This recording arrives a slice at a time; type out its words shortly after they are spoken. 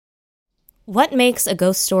What makes a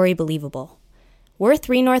ghost story believable? We're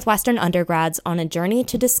three Northwestern undergrads on a journey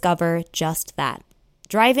to discover just that.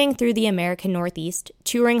 Driving through the American Northeast,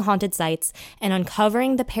 touring haunted sites, and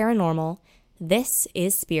uncovering the paranormal, this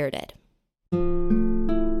is Spirited.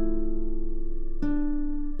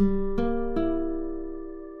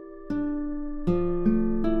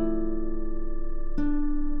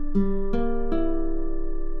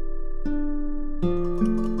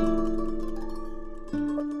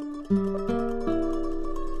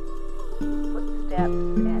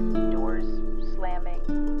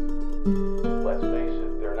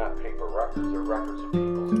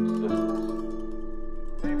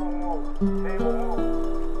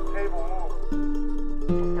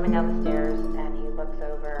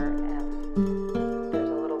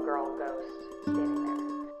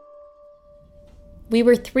 We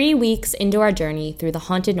were 3 weeks into our journey through the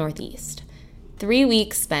haunted Northeast. 3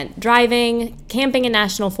 weeks spent driving, camping in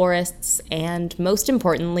national forests, and most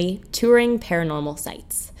importantly, touring paranormal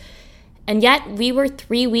sites. And yet, we were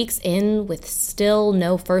 3 weeks in with still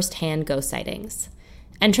no first-hand ghost sightings.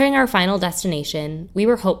 Entering our final destination, we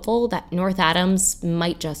were hopeful that North Adams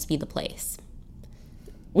might just be the place.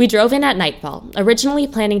 We drove in at nightfall, originally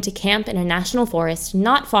planning to camp in a national forest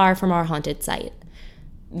not far from our haunted site.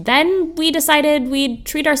 Then we decided we'd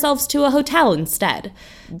treat ourselves to a hotel instead.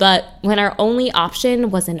 But when our only option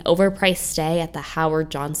was an overpriced stay at the Howard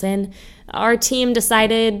Johnson, our team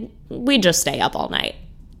decided we'd just stay up all night.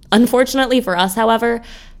 Unfortunately for us, however,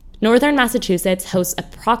 Northern Massachusetts hosts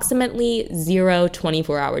approximately 0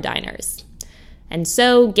 24-hour diners. And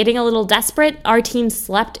so, getting a little desperate, our team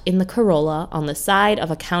slept in the Corolla on the side of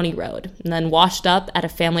a county road and then washed up at a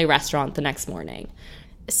family restaurant the next morning.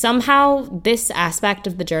 Somehow, this aspect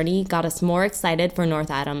of the journey got us more excited for North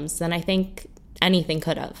Adams than I think anything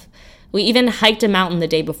could have. We even hiked a mountain the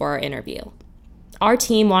day before our interview. Our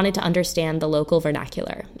team wanted to understand the local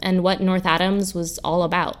vernacular and what North Adams was all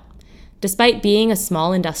about. Despite being a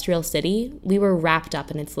small industrial city, we were wrapped up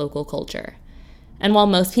in its local culture. And while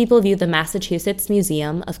most people view the Massachusetts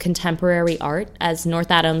Museum of Contemporary Art as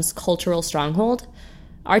North Adams' cultural stronghold,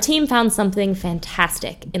 our team found something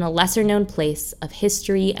fantastic in a lesser-known place of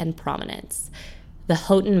history and prominence, the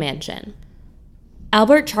Houghton Mansion.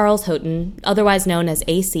 Albert Charles Houghton, otherwise known as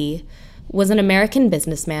AC, was an American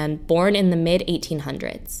businessman born in the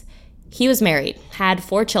mid-1800s. He was married, had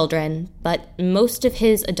 4 children, but most of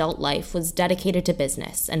his adult life was dedicated to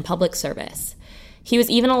business and public service. He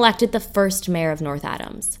was even elected the first mayor of North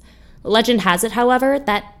Adams. Legend has it, however,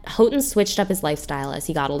 that Houghton switched up his lifestyle as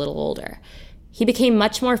he got a little older. He became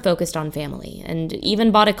much more focused on family and even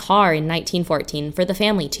bought a car in 1914 for the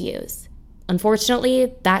family to use.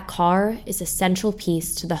 Unfortunately, that car is a central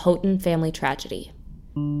piece to the Houghton family tragedy.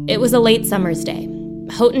 It was a late summer's day.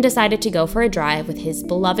 Houghton decided to go for a drive with his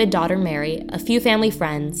beloved daughter Mary, a few family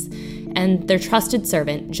friends, and their trusted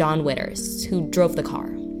servant, John Witters, who drove the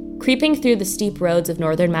car. Creeping through the steep roads of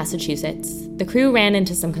northern Massachusetts, the crew ran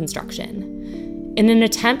into some construction. In an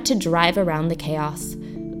attempt to drive around the chaos,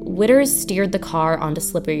 Witters steered the car onto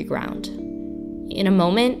slippery ground. In a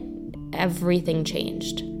moment, everything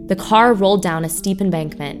changed. The car rolled down a steep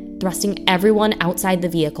embankment, thrusting everyone outside the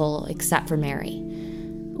vehicle except for Mary.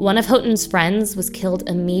 One of Houghton's friends was killed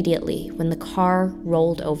immediately when the car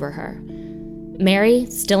rolled over her. Mary,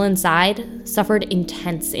 still inside, suffered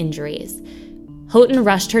intense injuries. Houghton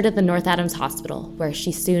rushed her to the North Adams Hospital, where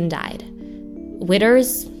she soon died.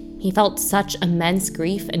 Witters, he felt such immense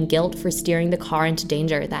grief and guilt for steering the car into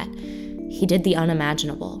danger that he did the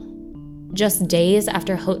unimaginable. Just days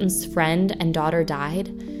after Houghton's friend and daughter died,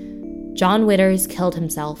 John Witters killed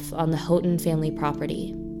himself on the Houghton family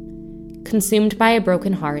property. Consumed by a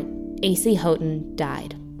broken heart, A.C. Houghton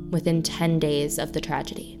died within 10 days of the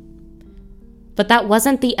tragedy. But that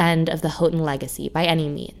wasn't the end of the Houghton legacy by any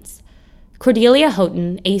means. Cordelia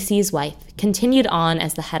Houghton, A.C.'s wife, continued on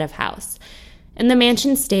as the head of house, and the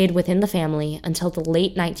mansion stayed within the family until the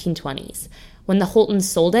late 1920s, when the Houghtons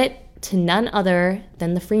sold it to none other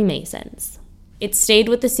than the Freemasons. It stayed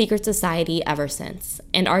with the secret society ever since,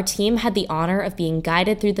 and our team had the honor of being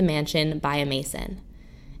guided through the mansion by a Mason.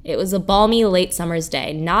 It was a balmy late summer's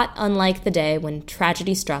day, not unlike the day when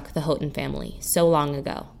tragedy struck the Houghton family so long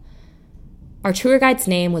ago. Our tour guide's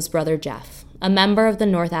name was Brother Jeff, a member of the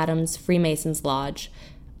North Adams Freemasons Lodge,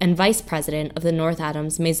 and vice president of the North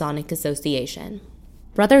Adams Masonic Association.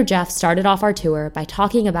 Brother Jeff started off our tour by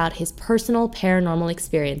talking about his personal paranormal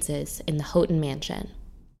experiences in the Houghton Mansion.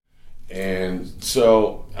 And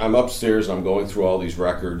so I'm upstairs, I'm going through all these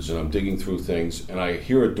records, and I'm digging through things, and I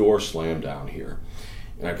hear a door slam down here.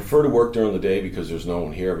 And I prefer to work during the day because there's no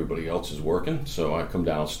one here, everybody else is working, so I come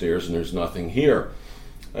downstairs and there's nothing here.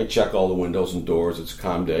 I check all the windows and doors. It's a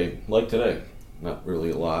calm day, like today. Not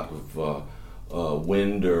really a lot of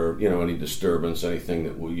wind or any disturbance, anything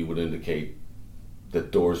that you would indicate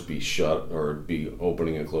that doors be shut or be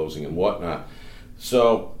opening and closing and whatnot.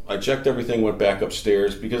 So I checked everything, went back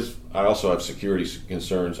upstairs because I also have security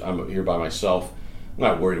concerns. I'm here by myself. I'm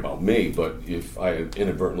not worried about me, but if I had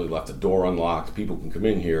inadvertently left the door unlocked, people can come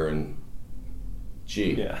in here and,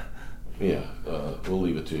 we'll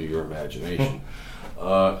leave it to your imagination.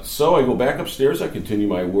 So I go back upstairs. I continue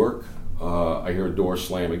my work. I hear a door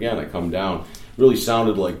slam again. I come down. It really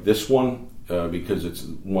sounded like this one because it's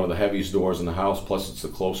one of the heaviest doors in the house, plus it's the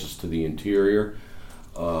closest to the interior.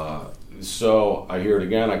 So I hear it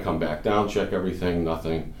again. I come back down, check everything,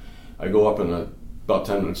 nothing. I go up and about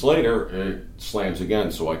 10 minutes later, it slams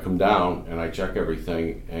again. So I come down and I check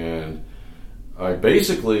everything, and I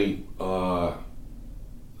basically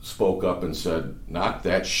spoke up and said, "Knock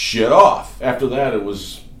that shit off." After that,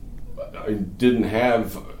 I didn't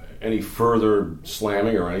have any further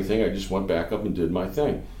slamming or anything. I just went back up and did my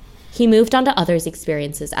thing. He moved on to others'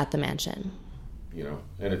 experiences at the mansion.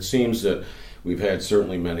 And it seems that we've had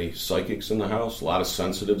certainly many psychics in the house, a lot of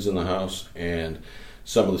sensitives in the house, and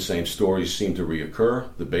some of the same stories seem to reoccur.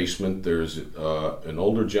 The basement, there's an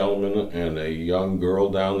older gentleman and a young girl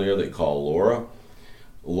down there they call Laura.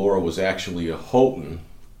 Laura was actually a Houghton,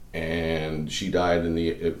 and she died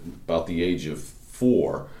about the age of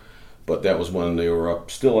 4, but that was when they were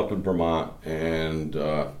still up in Vermont, and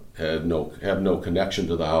have no connection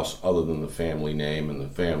to the house other than the family name and the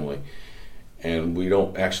family. And we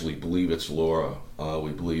don't actually believe it's Laura.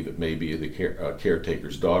 We believe it may be the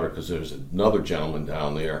caretaker's daughter, because there's another gentleman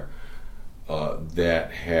down there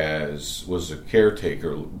that was a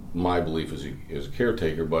caretaker. My belief is a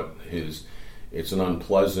caretaker, but it's an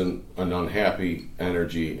unpleasant, an unhappy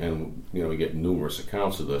energy, and we get numerous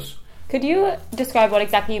accounts of this. Could you describe what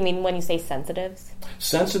exactly you mean when you say sensitives?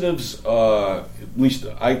 Sensitives, at least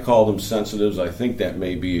I call them sensitives. I think that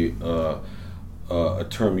may be a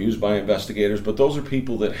term used by investigators, but those are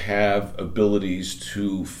people that have abilities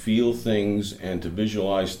to feel things and to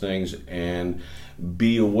visualize things and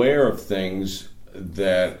be aware of things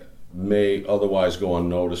that may otherwise go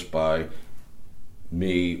unnoticed by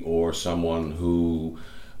me or someone who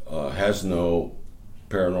has no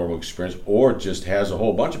paranormal experience, or just has a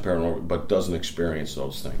whole bunch of paranormal but doesn't experience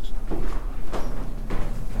those things.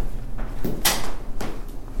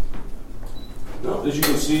 Now, as you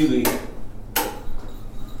can see,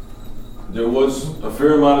 there was a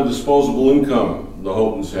fair amount of disposable income the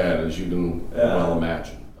Houghtons had, as you can well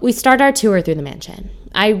imagine. We start our tour through the mansion.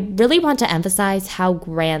 I really want to emphasize how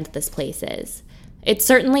grand this place is. It's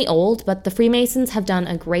certainly old, but the Freemasons have done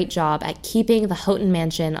a great job at keeping the Houghton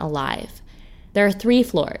Mansion alive. There are 3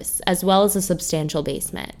 floors, as well as a substantial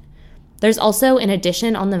basement. There's also an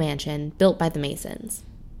addition on the mansion built by the Masons.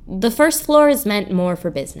 The first floor is meant more for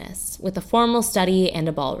business, with a formal study and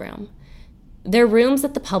a ballroom. They're rooms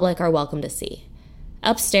that the public are welcome to see.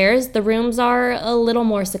 Upstairs, the rooms are a little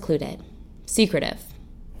more secluded, secretive.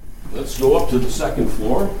 Let's go up to the second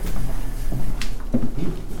floor.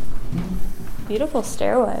 Beautiful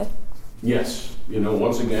stairway. Yes,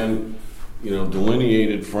 once again,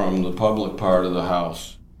 delineated from the public part of the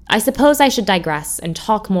house. I suppose I should digress and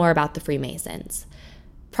talk more about the Freemasons.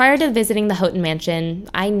 Prior to visiting the Houghton Mansion,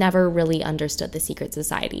 I never really understood the secret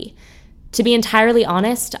society. To be entirely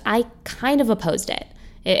honest, I kind of opposed it.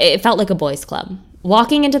 It felt like a boys' club.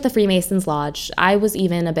 Walking into the Freemasons' lodge, I was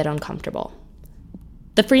even a bit uncomfortable.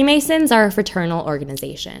 The Freemasons are a fraternal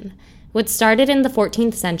organization. What started in the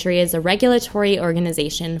 14th century as a regulatory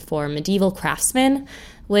organization for medieval craftsmen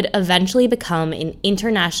would eventually become an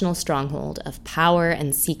international stronghold of power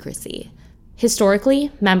and secrecy.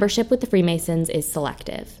 Historically, membership with the Freemasons is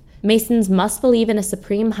selective. Masons must believe in a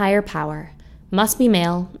supreme higher power, must be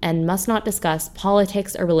male, and must not discuss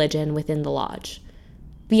politics or religion within the lodge.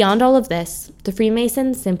 Beyond all of this, the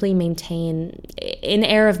Freemasons simply maintain an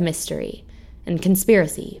air of mystery and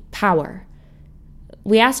conspiracy, power.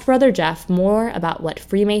 We asked Brother Jeff more about what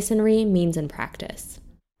Freemasonry means in practice.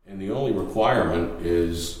 And the only requirement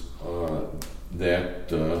is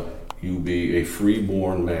that you be a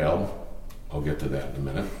free-born male. I'll get to that in a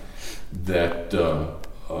minute. That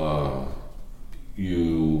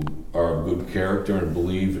you are of good character and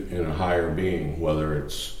believe in a higher being, whether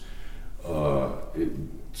it's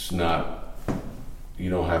not, you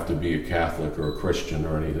don't have to be a Catholic or a Christian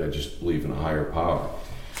or anything, just believe in a higher power.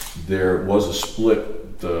 There was a split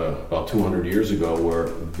about 200 years ago where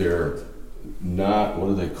they're not, what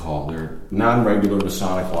do they call? They're non-regular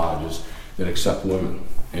Masonic lodges that accept women.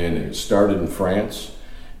 And it started in France,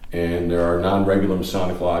 And there are non-regular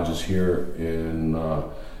Masonic lodges here in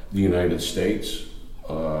the United States.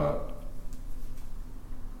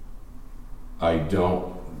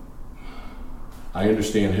 I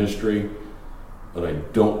understand history, but I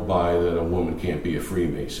don't buy that a woman can't be a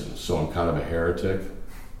Freemason. So I'm kind of a heretic.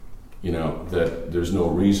 That there's no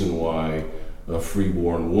reason why a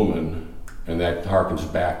freeborn woman, and that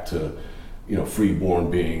harkens back to,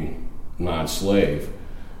 freeborn being non-slave,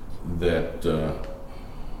 that,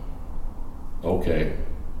 okay,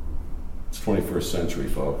 it's 21st century,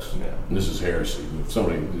 folks. Yeah. And this is heresy.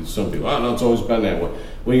 Some people, no, it's always been that way.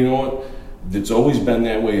 Well, you know what? It's always been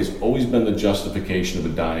that way. It's always been the justification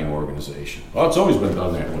of a dying organization. Oh, it's always been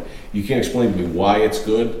done that way. You can't explain to me why it's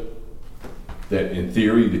good. That in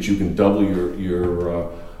theory that you can double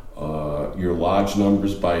your lodge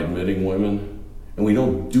numbers by admitting women, and we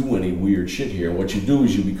don't do any weird shit here. What you do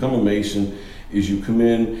is you become a Mason. Is you come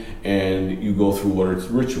in and you go through what are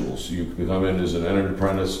rituals. You come in as an entered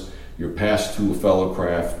apprentice. You're passed to a fellow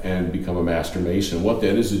craft and become a master mason. What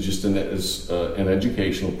that is just an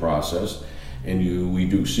educational process. And we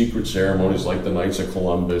do secret ceremonies like the Knights of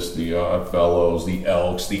Columbus, the Fellows, the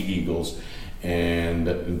Elks, the Eagles, and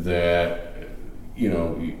that,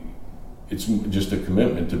 it's just a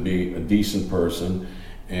commitment to be a decent person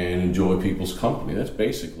and enjoy people's company. That's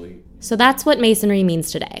basically. So that's what Masonry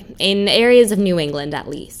means today, in areas of New England at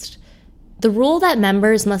least. The rule that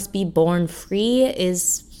members must be born free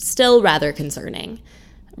is still rather concerning.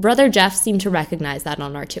 Brother Jeff seemed to recognize that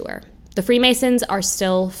on our tour. The Freemasons are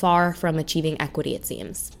still far from achieving equity, it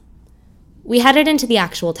seems. We headed into the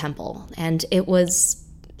actual temple, and it was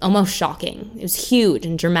almost shocking. It was huge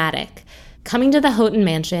and dramatic. Coming to the Houghton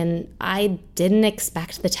Mansion, I didn't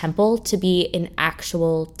expect the temple to be an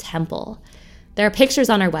actual temple. There are pictures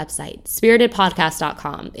on our website,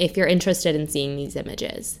 spiritedpodcast.com, if you're interested in seeing these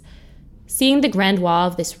images. Seeing the grandiose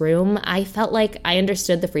of this room, I felt like I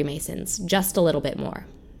understood the Freemasons just a little bit more.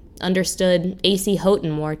 Understood A.C. Houghton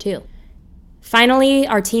more, too. Finally,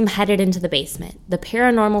 our team headed into the basement, the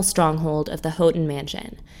paranormal stronghold of the Houghton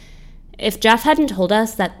Mansion. If Jeff hadn't told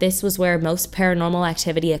us that this was where most paranormal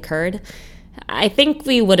activity occurred, I think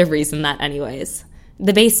we would have reasoned that anyways.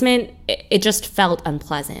 The basement, it just felt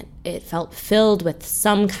unpleasant. It felt filled with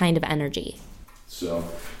some kind of energy. So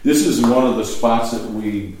this is one of the spots that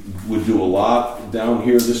we would do a lot down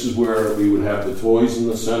here. This is where we would have the toys in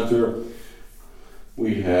the center.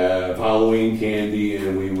 We'd have Halloween candy,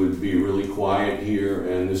 and we would be really quiet here.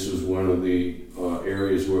 And this is one of the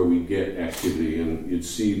areas where we get activity. And you'd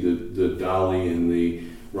see the dolly and the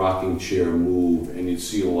rocking chair move, and you'd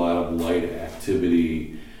see a lot of light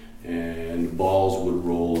activity, and balls would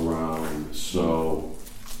roll around. So,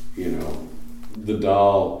 the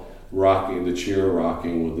doll rocking, the chair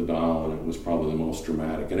rocking with the doll, and it was probably the most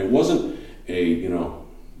dramatic. And it wasn't a,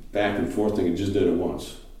 back and forth thing, it just did it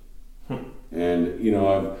once. And,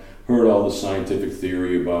 I've heard all the scientific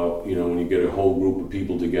theory about, when you get a whole group of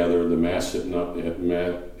people together, the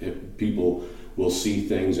people will see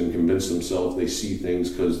things and convince themselves they see things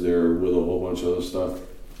because they're with a whole bunch of other stuff.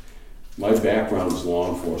 My background is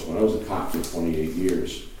law enforcement. I was a cop for 28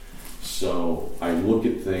 years. So I look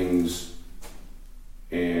at things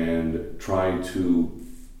and try to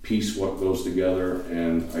piece what goes together,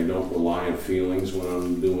 and I don't rely on feelings when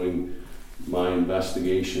I'm doing my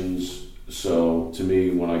investigations. So to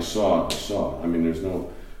me, when I saw it, I saw it. I mean, there's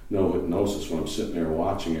no hypnosis when I'm sitting there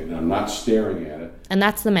watching it, and I'm not staring at it. And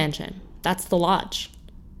that's the mansion. That's the lodge.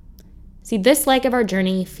 See, this leg of our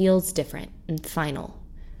journey feels different and final.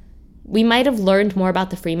 We might have learned more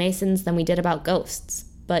about the Freemasons than we did about ghosts,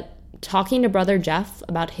 but talking to Brother Jeff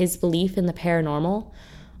about his belief in the paranormal,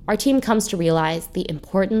 our team comes to realize the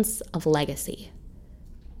importance of legacy.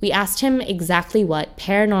 We asked him exactly what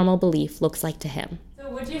paranormal belief looks like to him.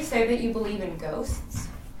 So would you say that you believe in ghosts?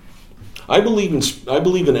 I believe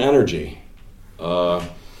in energy.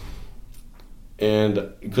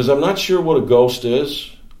 And because I'm not sure what a ghost is,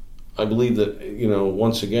 I believe that,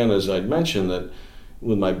 once again, as I'd mentioned, that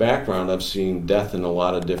with my background, I've seen death in a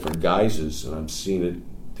lot of different guises, and I've seen it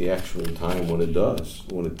the actual time when it does,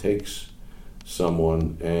 when it takes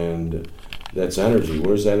someone, and that's energy.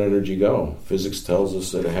 Where does that energy go? Physics tells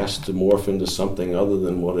us that it has to morph into something other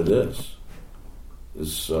than what it is.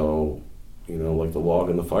 So, like the log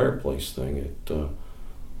in the fireplace thing, at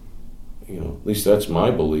least that's my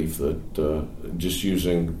belief, that just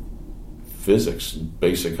using physics,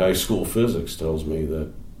 basic high school physics, tells me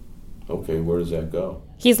that, okay, where does that go?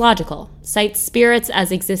 He's logical, cites spirits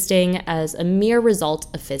as existing as a mere result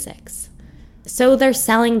of physics. So they're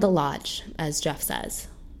selling the lodge, as Jeff says.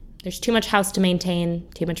 There's too much house to maintain,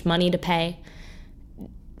 too much money to pay.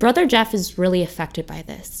 Brother Jeff is really affected by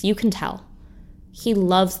this. You can tell. He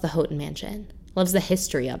loves the Houghton Mansion, loves the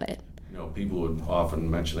history of it. People would often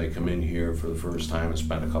mention they come in here for the first time and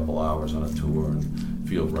spend a couple hours on a tour and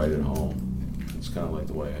feel right at home. It's kind of like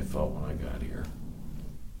the way I felt when I got here.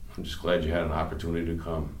 I'm just glad you had an opportunity to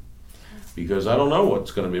come, because I don't know what's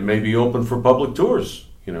going to be. It may be open for public tours.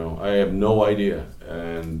 I have no idea.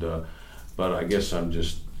 But I guess I'm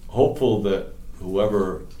just hopeful that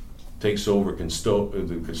whoever takes over the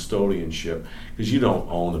custodianship, because you don't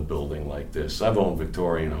own a building like this. I've owned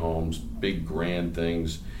Victorian homes, big grand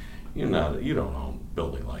things. You don't own a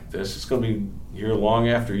building like this. It's going to be here long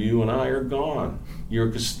after you and I are gone. You're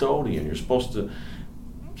a custodian. You're supposed to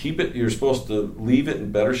keep it. You're supposed to leave it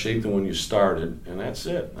in better shape than when you started, and that's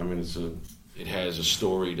it. I mean, it has a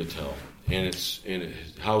story to tell, and it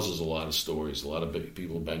houses a lot of stories. A lot of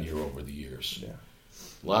people have been here over the years. Yeah.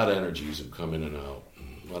 A lot of energies have come in and out.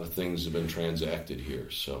 A lot of things have been transacted here.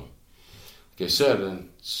 So, like I said,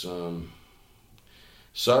 it's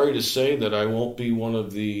sorry to say that I won't be one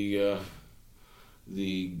of the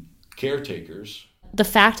caretakers. The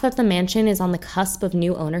fact that the mansion is on the cusp of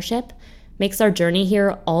new ownership makes our journey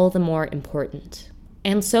here all the more important.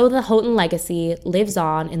 And so the Houghton legacy lives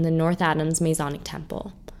on in the North Adams Masonic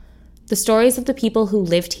Temple. The stories of the people who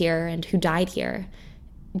lived here and who died here,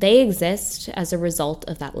 they exist as a result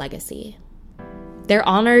of that legacy. They're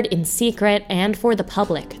honored in secret and for the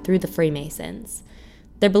public through the Freemasons.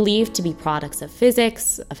 They're believed to be products of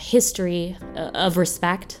physics, of history, of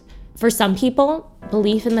respect. For some people,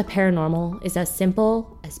 belief in the paranormal is as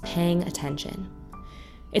simple as paying attention.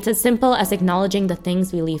 It's as simple as acknowledging the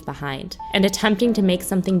things we leave behind and attempting to make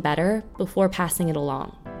something better before passing it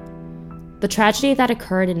along. The tragedy that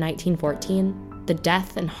occurred in 1914, the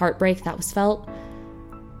death and heartbreak that was felt,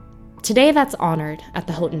 today that's honored at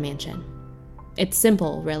the Houghton Mansion. It's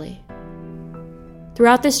simple, really.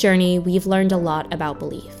 Throughout this journey, we've learned a lot about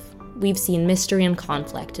belief. We've seen mystery and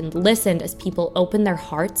conflict and listened as people opened their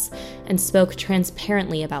hearts and spoke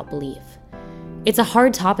transparently about belief. It's a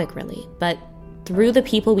hard topic, really, but through the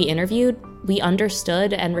people we interviewed, we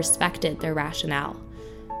understood and respected their rationale.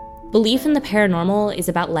 Belief in the paranormal is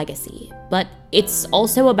about legacy, but it's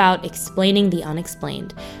also about explaining the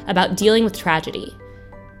unexplained, about dealing with tragedy.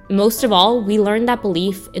 Most of all, we learned that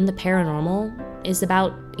belief in the paranormal is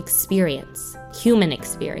about experience, human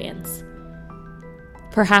experience.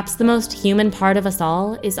 Perhaps the most human part of us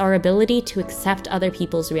all is our ability to accept other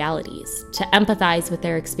people's realities, to empathize with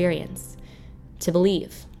their experience, to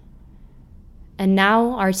believe. And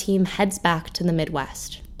now our team heads back to the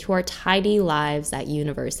Midwest, to our tidy lives at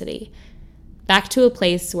university, back to a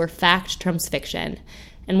place where fact trumps fiction,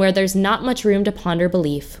 and where there's not much room to ponder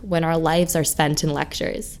belief when our lives are spent in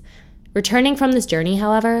lectures. Returning from this journey,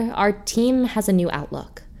 however, our team has a new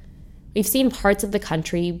outlook. We've seen parts of the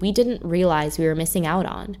country we didn't realize we were missing out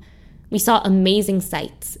on. We saw amazing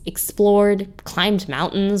sights, explored, climbed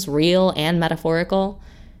mountains, real and metaphorical,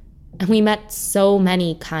 and we met so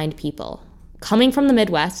many kind people. Coming from the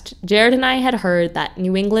Midwest, Jared and I had heard that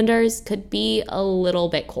New Englanders could be a little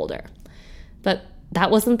bit colder, but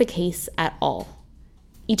that wasn't the case at all.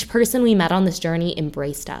 Each person we met on this journey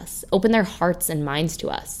embraced us, opened their hearts and minds to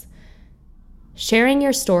us. Sharing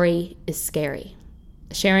your story is scary.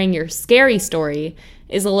 Sharing your scary story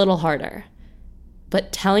is a little harder.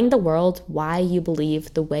 But telling the world why you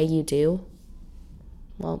believe the way you do,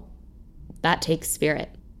 well, that takes spirit.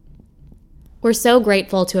 We're so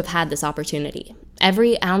grateful to have had this opportunity.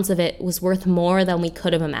 Every ounce of it was worth more than we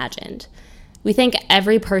could have imagined. We thank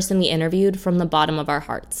every person we interviewed from the bottom of our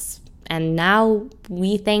hearts. And now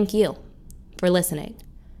we thank you for listening.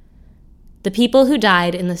 The people who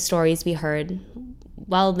died in the stories we heard,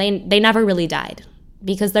 well, they never really died,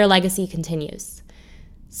 because their legacy continues.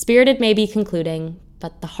 Spirited may be concluding,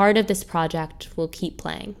 but the heart of this project will keep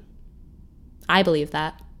playing. I believe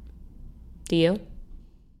that. Do you?